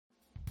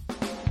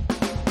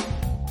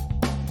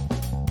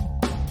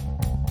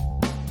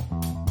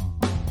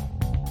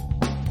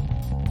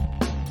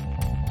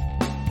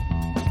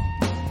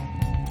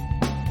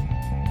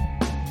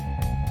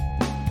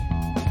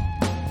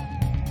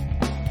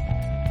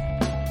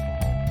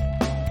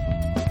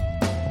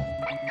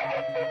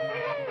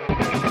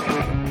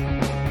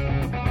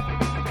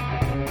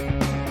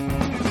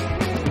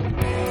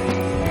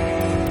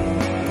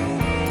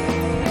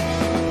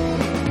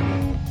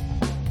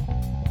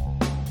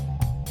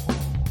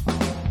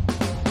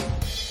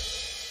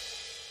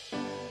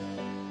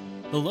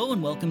Hello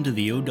and welcome to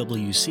the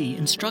OWC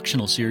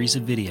instructional series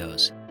of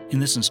videos. In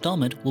this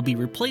installment, we'll be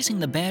replacing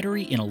the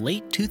battery in a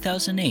late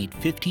 2008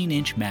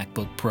 15-inch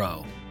MacBook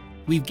Pro.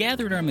 We've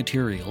gathered our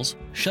materials,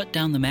 shut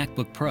down the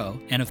MacBook Pro,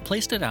 and have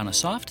placed it on a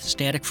soft,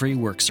 static-free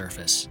work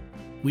surface.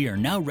 We are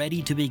now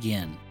ready to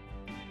begin.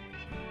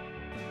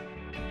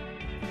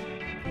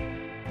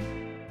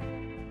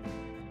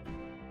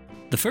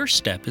 The first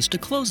step is to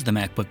close the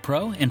MacBook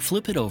Pro and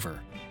flip it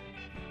over.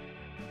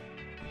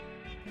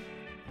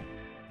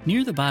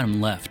 Near the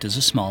bottom left is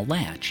a small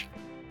latch.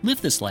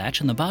 Lift this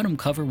latch and the bottom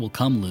cover will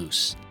come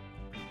loose.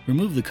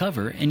 Remove the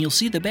cover and you'll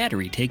see the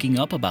battery taking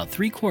up about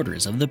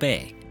 3/4 of the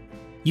bay.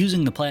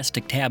 Using the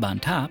plastic tab on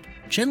top,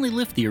 gently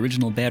lift the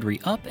original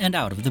battery up and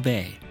out of the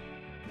bay.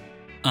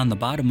 On the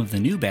bottom of the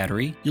new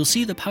battery, you'll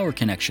see the power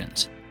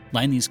connections.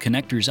 Line these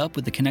connectors up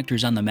with the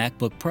connectors on the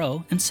MacBook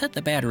Pro and set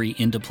the battery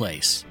into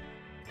place.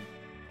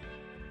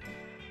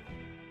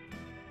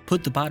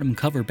 Put the bottom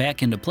cover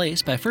back into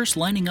place by first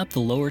lining up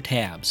the lower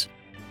tabs.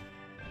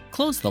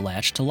 Close the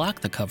latch to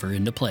lock the cover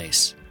into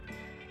place.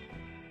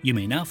 You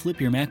may now flip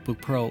your MacBook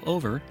Pro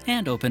over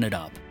and open it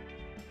up.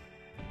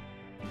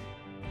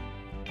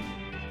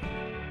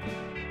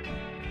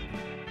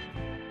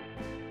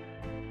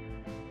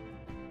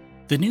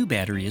 The new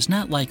battery is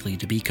not likely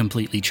to be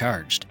completely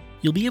charged.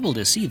 You'll be able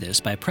to see this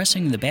by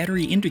pressing the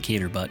battery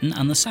indicator button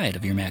on the side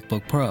of your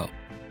MacBook Pro.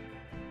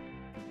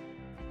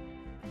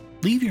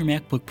 Leave your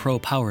MacBook Pro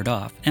powered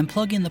off and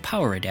plug in the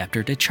power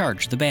adapter to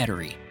charge the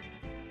battery.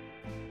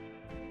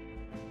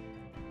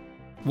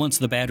 Once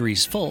the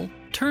battery's full,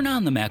 turn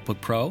on the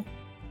MacBook Pro,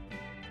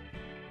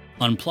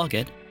 unplug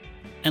it,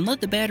 and let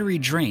the battery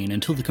drain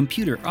until the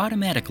computer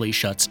automatically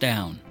shuts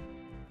down.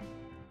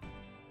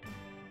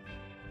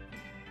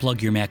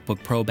 Plug your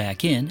MacBook Pro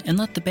back in and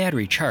let the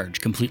battery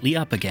charge completely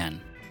up again.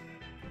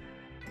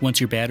 Once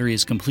your battery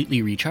is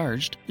completely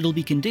recharged, it'll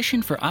be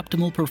conditioned for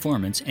optimal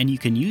performance and you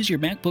can use your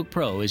MacBook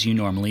Pro as you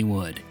normally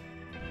would.